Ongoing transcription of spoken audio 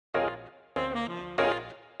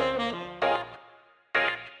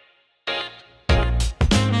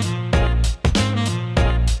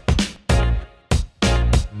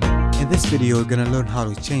video, we're gonna learn how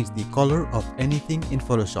to change the color of anything in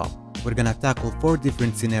Photoshop. We're gonna tackle 4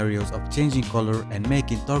 different scenarios of changing color and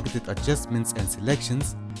making targeted adjustments and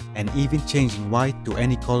selections, and even changing white to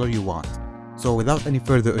any color you want. So without any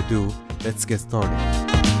further ado, let's get started.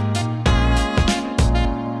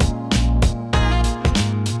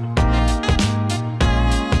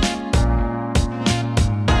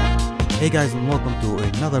 Hey guys, and welcome to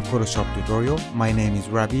another Photoshop tutorial. My name is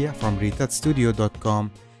Rabia from retouchstudio.com,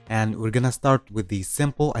 and we're gonna start with the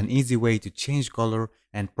simple and easy way to change color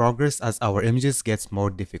and progress as our images gets more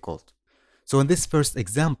difficult. So in this first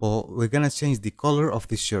example, we're gonna change the color of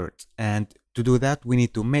the shirt, and to do that we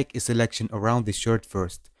need to make a selection around the shirt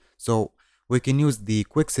first. So we can use the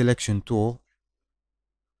quick selection tool,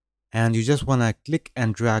 and you just wanna click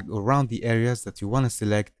and drag around the areas that you wanna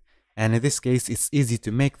select. And in this case, it's easy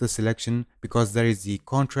to make the selection because there is the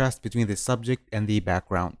contrast between the subject and the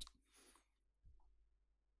background.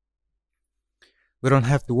 We don't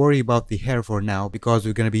have to worry about the hair for now because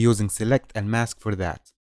we're going to be using select and mask for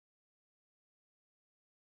that.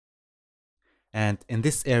 And in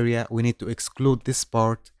this area, we need to exclude this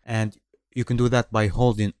part, and you can do that by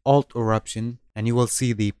holding Alt or Option, and you will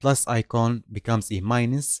see the plus icon becomes a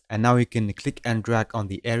minus, and now you can click and drag on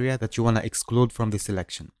the area that you want to exclude from the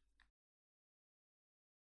selection.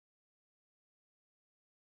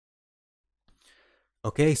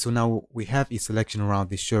 Okay, so now we have a selection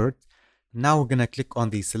around the shirt. Now we're gonna click on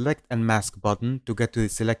the select and mask button to get to the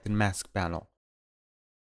select and mask panel.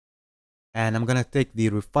 And I'm gonna take the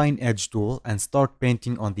refine edge tool and start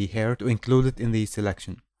painting on the hair to include it in the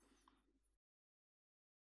selection.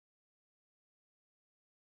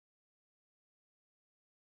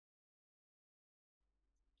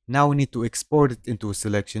 Now we need to export it into a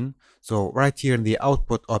selection. So right here in the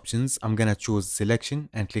output options, I'm gonna choose selection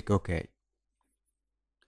and click OK.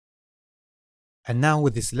 And now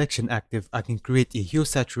with the selection active, I can create a hue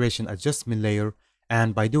saturation adjustment layer,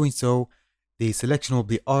 and by doing so, the selection will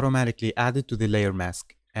be automatically added to the layer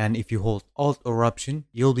mask. And if you hold Alt or Option,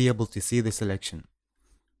 you'll be able to see the selection.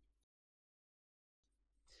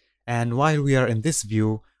 And while we are in this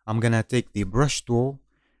view, I'm gonna take the brush tool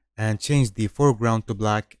and change the foreground to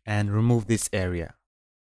black and remove this area.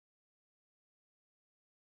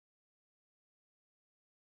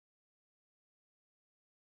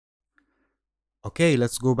 Okay,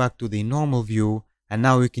 let's go back to the normal view, and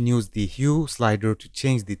now we can use the hue slider to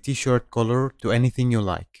change the t-shirt color to anything you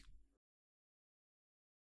like.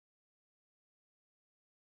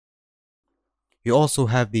 You also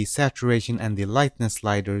have the saturation and the lightness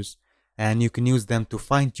sliders, and you can use them to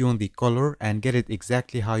fine-tune the color and get it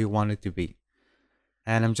exactly how you want it to be.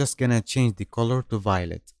 And I'm just gonna change the color to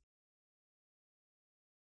violet.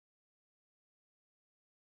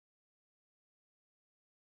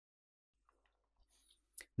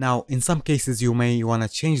 Now, in some cases, you may want to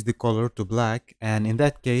change the color to black, and in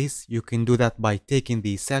that case, you can do that by taking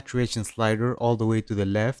the saturation slider all the way to the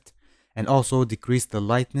left and also decrease the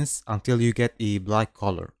lightness until you get a black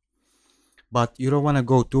color. But you don't want to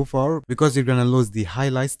go too far because you're going to lose the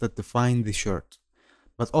highlights that define the shirt.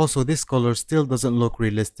 But also this color still doesn't look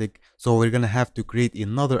realistic, so we're going to have to create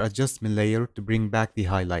another adjustment layer to bring back the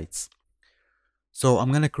highlights. So I'm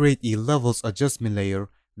going to create a levels adjustment layer.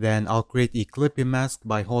 Then I'll create a clipping mask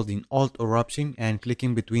by holding Alt or Option and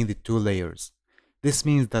clicking between the two layers. This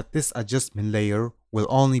means that this adjustment layer will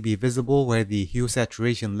only be visible where the hue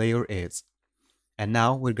saturation layer is. And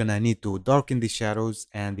now we're gonna need to darken the shadows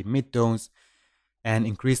and the midtones and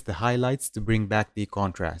increase the highlights to bring back the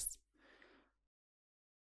contrast.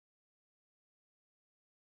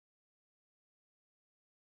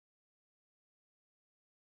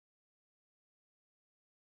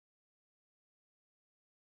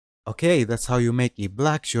 Okay, that's how you make a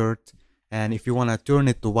black shirt, and if you want to turn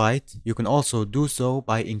it to white, you can also do so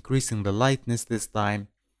by increasing the lightness this time,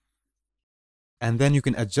 and then you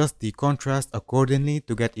can adjust the contrast accordingly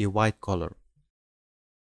to get a white color.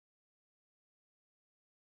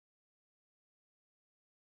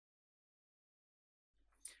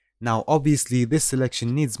 Now obviously this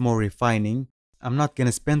selection needs more refining. I'm not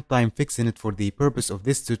gonna spend time fixing it for the purpose of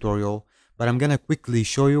this tutorial, but I'm gonna quickly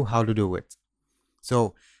show you how to do it.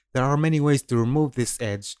 So there are many ways to remove this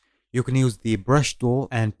edge. You can use the brush tool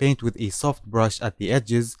and paint with a soft brush at the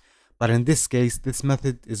edges, but in this case, this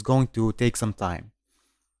method is going to take some time.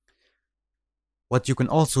 What you can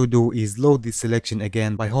also do is load the selection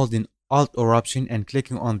again by holding Alt or Option and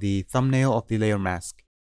clicking on the thumbnail of the layer mask.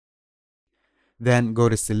 Then go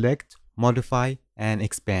to Select, Modify, and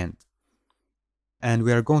Expand. And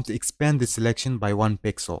we are going to expand the selection by 1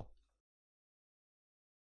 pixel.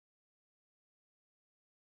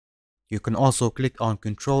 You can also click on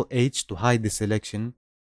Ctrl H to hide the selection.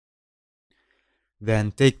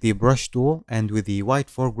 Then take the brush tool, and with the white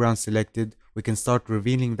foreground selected, we can start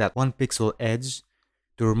revealing that 1 pixel edge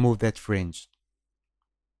to remove that fringe.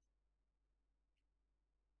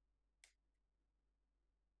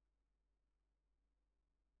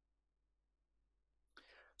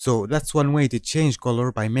 So that's one way to change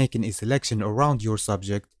color by making a selection around your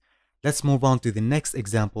subject. Let's move on to the next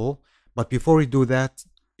example. But before we do that,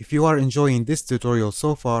 if you are enjoying this tutorial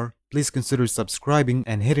so far, please consider subscribing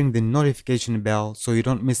and hitting the notification bell so you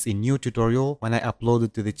don't miss a new tutorial when I upload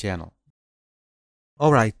it to the channel.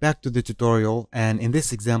 Alright, back to the tutorial, and in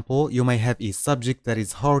this example, you may have a subject that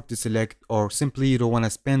is hard to select, or simply you don't want to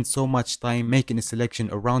spend so much time making a selection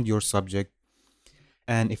around your subject.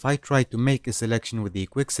 And if I try to make a selection with the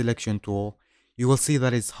quick selection tool, you will see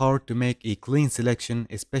that it's hard to make a clean selection,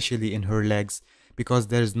 especially in her legs, because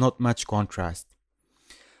there is not much contrast.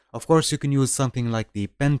 Of course, you can use something like the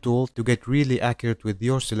pen tool to get really accurate with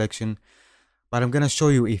your selection, but I'm gonna show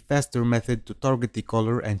you a faster method to target the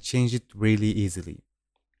color and change it really easily.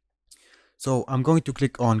 So I'm going to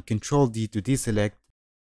click on Ctrl D to deselect.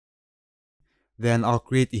 Then I'll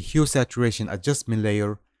create a hue saturation adjustment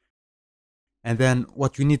layer. And then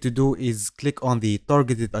what we need to do is click on the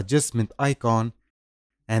targeted adjustment icon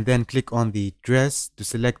and then click on the dress to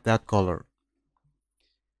select that color.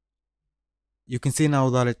 You can see now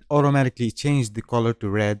that it automatically changed the color to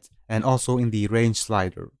red and also in the range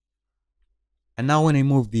slider. And now when I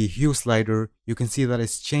move the hue slider, you can see that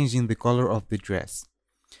it's changing the color of the dress.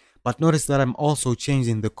 But notice that I'm also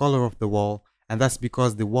changing the color of the wall, and that's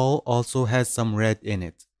because the wall also has some red in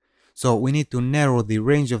it. So we need to narrow the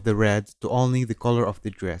range of the red to only the color of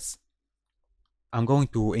the dress. I'm going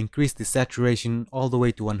to increase the saturation all the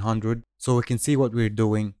way to 100 so we can see what we're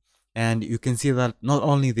doing. And you can see that not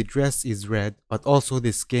only the dress is red, but also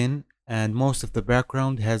the skin and most of the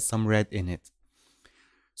background has some red in it.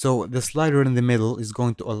 So the slider in the middle is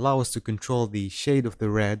going to allow us to control the shade of the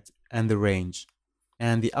red and the range.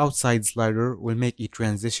 And the outside slider will make a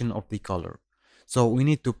transition of the color. So we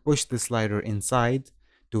need to push the slider inside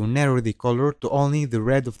to narrow the color to only the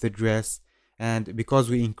red of the dress, and because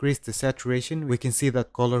we increased the saturation, we can see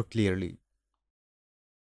that color clearly.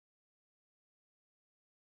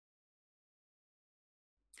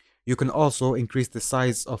 You can also increase the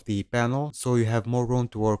size of the panel so you have more room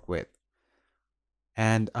to work with.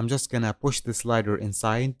 And I'm just gonna push the slider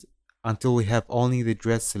inside until we have only the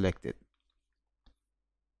dress selected.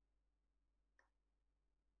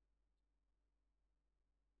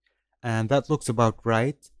 And that looks about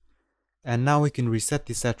right. And now we can reset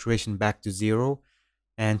the saturation back to 0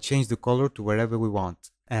 and change the color to wherever we want,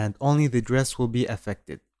 and only the dress will be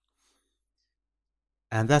affected.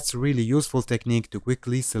 And that's a really useful technique to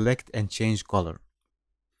quickly select and change color.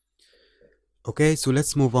 Okay, so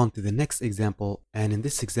let's move on to the next example, and in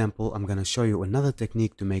this example I'm gonna show you another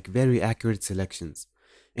technique to make very accurate selections.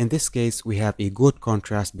 In this case we have a good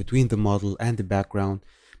contrast between the model and the background,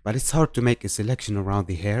 but it's hard to make a selection around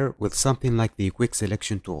the hair with something like the quick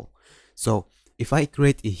selection tool. So if I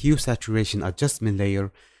create a hue saturation adjustment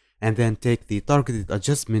layer and then take the targeted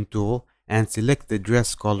adjustment tool and select the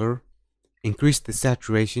dress color, increase the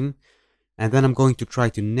saturation, and then I'm going to try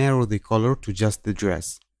to narrow the color to just the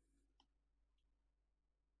dress.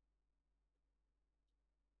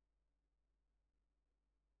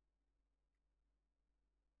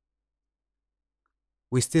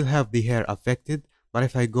 We still have the hair affected, but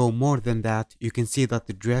if I go more than that, you can see that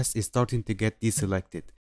the dress is starting to get deselected.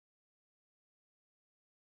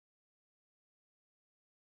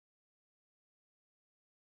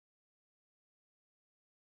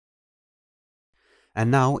 And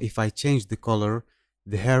now if I change the color,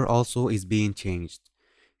 the hair also is being changed.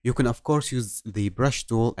 You can of course use the brush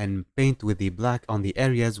tool and paint with the black on the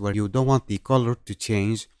areas where you don't want the color to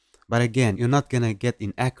change, but again, you're not gonna get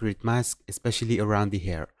an accurate mask, especially around the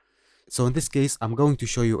hair. So in this case, I'm going to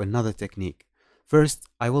show you another technique. First,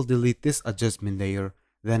 I will delete this adjustment layer,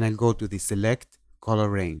 then I'll go to the select color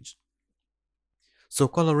range. So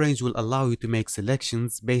color range will allow you to make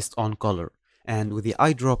selections based on color. And with the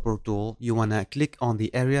eyedropper tool, you wanna click on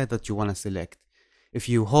the area that you wanna select. If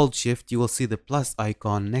you hold shift, you will see the plus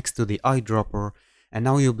icon next to the eyedropper, and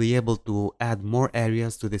now you'll be able to add more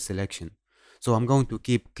areas to the selection. So I'm going to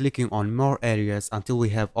keep clicking on more areas until we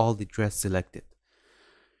have all the dress selected.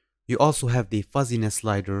 You also have the fuzziness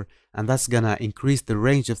slider, and that's gonna increase the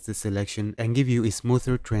range of the selection and give you a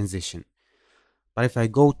smoother transition. But if I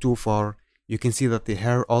go too far, you can see that the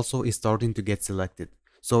hair also is starting to get selected.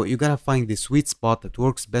 So you gotta find the sweet spot that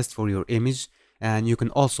works best for your image, and you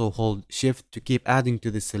can also hold shift to keep adding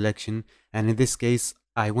to the selection, and in this case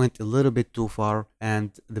I went a little bit too far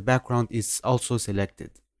and the background is also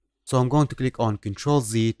selected. So I'm going to click on Ctrl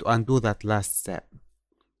Z to undo that last step.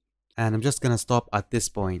 And I'm just gonna stop at this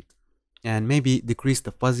point and maybe decrease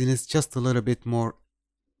the fuzziness just a little bit more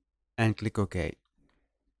and click OK.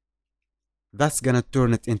 That's gonna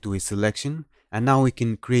turn it into a selection, and now we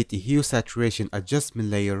can create a hue saturation adjustment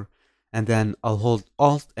layer, and then I'll hold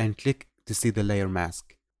Alt and click to see the layer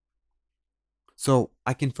mask. So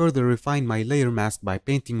I can further refine my layer mask by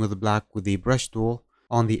painting with black with the brush tool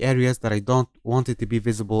on the areas that I don't want it to be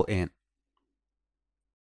visible in.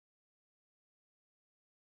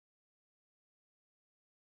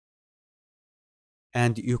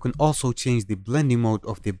 And you can also change the blending mode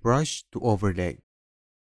of the brush to overlay.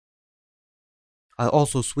 I'll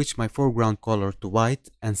also switch my foreground color to white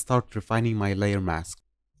and start refining my layer mask.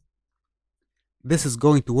 This is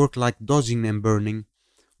going to work like dodging and burning.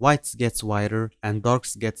 Whites gets whiter and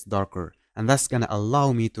darks gets darker, and that's gonna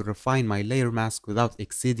allow me to refine my layer mask without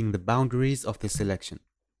exceeding the boundaries of the selection.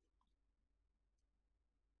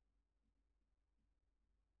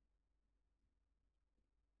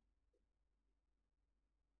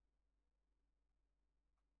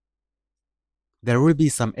 There will be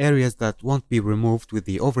some areas that won't be removed with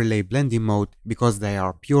the overlay blending mode because they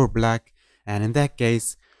are pure black, and in that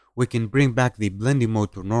case, we can bring back the blending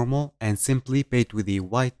mode to normal and simply paint with the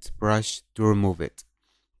white brush to remove it.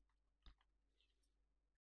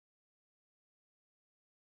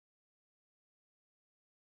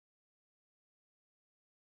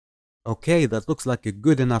 Okay, that looks like a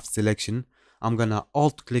good enough selection. I'm gonna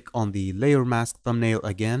alt click on the layer mask thumbnail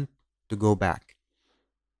again to go back.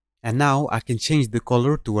 And now I can change the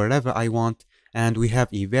color to wherever I want, and we have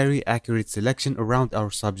a very accurate selection around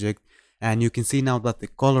our subject, and you can see now that the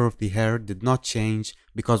color of the hair did not change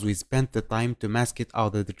because we spent the time to mask it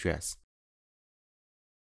out of the dress.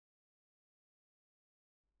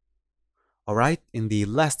 Alright, in the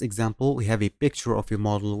last example we have a picture of a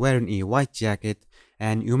model wearing a white jacket,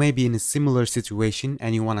 and you may be in a similar situation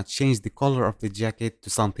and you want to change the color of the jacket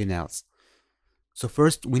to something else. So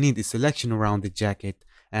first we need a selection around the jacket,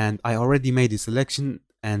 and I already made a selection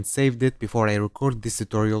and saved it before I record this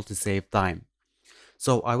tutorial to save time.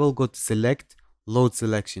 So I will go to select, load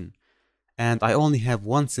selection, and I only have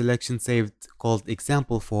one selection saved called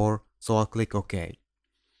example 4, so I'll click OK.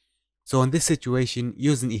 So in this situation,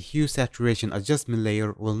 using a hue saturation adjustment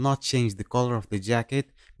layer will not change the color of the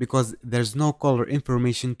jacket because there's no color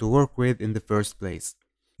information to work with in the first place.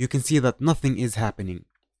 You can see that nothing is happening,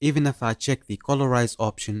 even if I check the colorize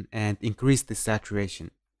option and increase the saturation.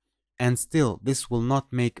 And still, this will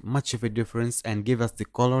not make much of a difference and give us the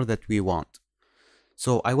color that we want.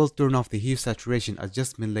 So I will turn off the hue saturation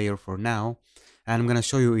adjustment layer for now, and I'm gonna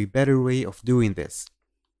show you a better way of doing this.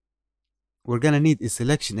 We're gonna need a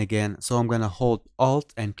selection again, so I'm gonna hold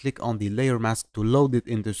Alt and click on the layer mask to load it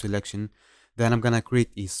into selection. Then I'm gonna create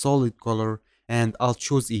a solid color, and I'll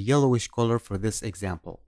choose a yellowish color for this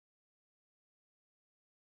example.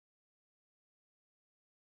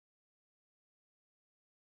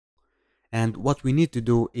 And what we need to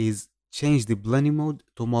do is change the blending mode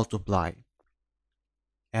to multiply.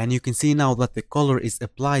 And you can see now that the color is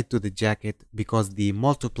applied to the jacket because the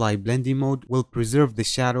multiply blending mode will preserve the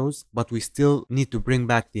shadows, but we still need to bring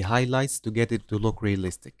back the highlights to get it to look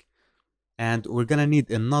realistic. And we're gonna need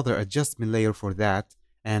another adjustment layer for that,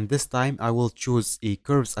 and this time I will choose a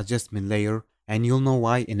curves adjustment layer, and you'll know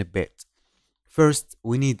why in a bit. First,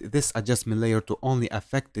 we need this adjustment layer to only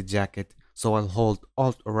affect the jacket, so I'll hold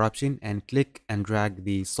Alt or Option and click and drag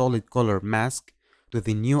the solid color mask to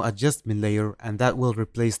the new adjustment layer, and that will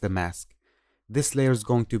replace the mask. This layer is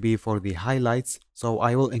going to be for the highlights, so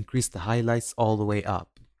I will increase the highlights all the way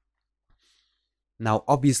up. Now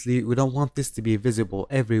obviously we don't want this to be visible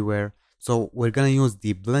everywhere, so we're gonna use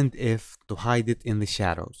the blend if to hide it in the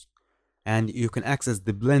shadows. And you can access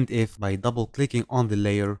the blend if by double clicking on the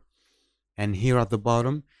layer, and here at the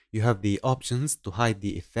bottom you have the options to hide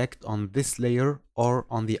the effect on this layer or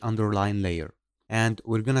on the underlying layer. And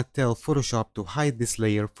we're gonna tell Photoshop to hide this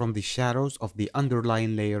layer from the shadows of the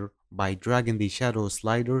underlying layer by dragging the shadow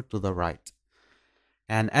slider to the right.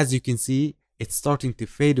 And as you can see, it's starting to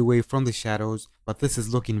fade away from the shadows, but this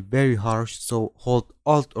is looking very harsh, so hold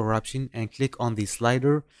Alt or Option and click on the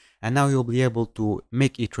slider, and now you'll be able to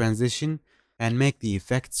make a transition and make the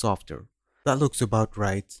effect softer. That looks about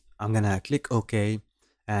right. I'm gonna click OK,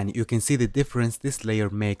 and you can see the difference this layer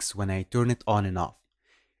makes when I turn it on and off.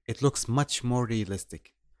 It looks much more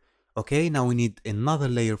realistic. Okay, now we need another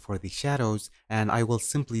layer for the shadows, and I will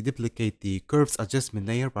simply duplicate the curves adjustment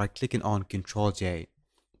layer by clicking on Ctrl J.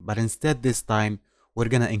 But instead this time, we're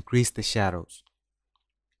gonna increase the shadows.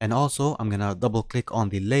 And also, I'm gonna double click on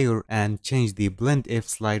the layer and change the blend if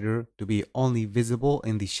slider to be only visible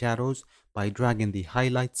in the shadows by dragging the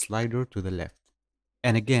highlight slider to the left.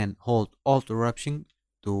 And again, hold Alt or Option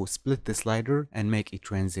to split the slider and make a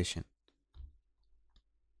transition.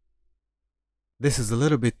 This is a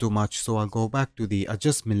little bit too much, so I'll go back to the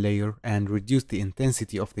adjustment layer and reduce the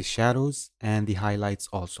intensity of the shadows and the highlights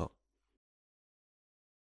also.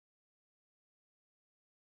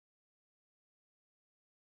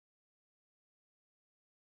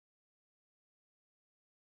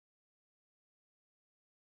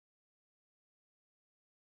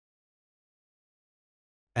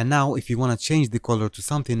 And now if you want to change the color to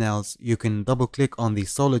something else, you can double click on the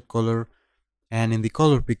solid color and in the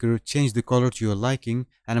color picker change the color to your liking,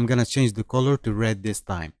 and I'm gonna change the color to red this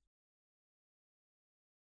time.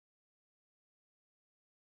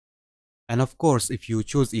 And of course, if you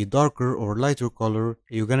choose a darker or lighter color,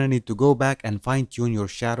 you're gonna need to go back and fine tune your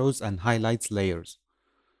shadows and highlights layers.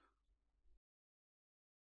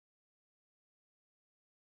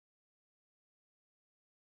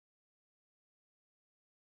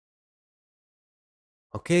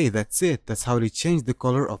 Okay, that's it. That's how to change the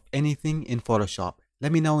color of anything in Photoshop.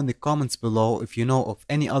 Let me know in the comments below if you know of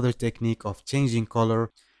any other technique of changing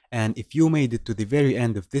color, and if you made it to the very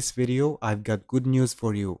end of this video, I've got good news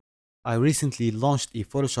for you. I recently launched a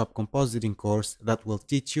Photoshop compositing course that will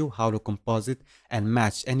teach you how to composite and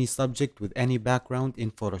match any subject with any background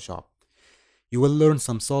in Photoshop. You will learn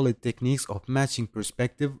some solid techniques of matching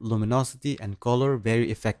perspective, luminosity, and color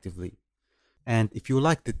very effectively. And if you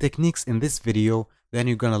like the techniques in this video, then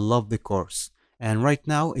you're gonna love the course. And right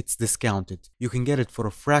now it's discounted. You can get it for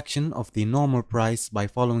a fraction of the normal price by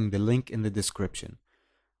following the link in the description.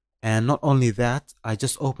 And not only that, I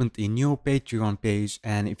just opened a new Patreon page,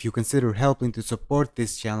 and if you consider helping to support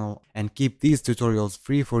this channel and keep these tutorials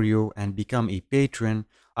free for you and become a patron,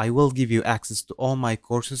 I will give you access to all my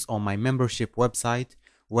courses on my membership website,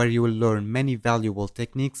 where you will learn many valuable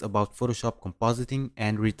techniques about Photoshop compositing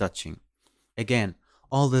and retouching. Again,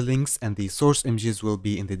 all the links and the source images will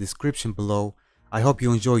be in the description below. I hope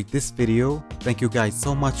you enjoyed this video. Thank you guys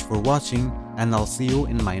so much for watching, and I'll see you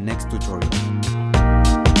in my next tutorial.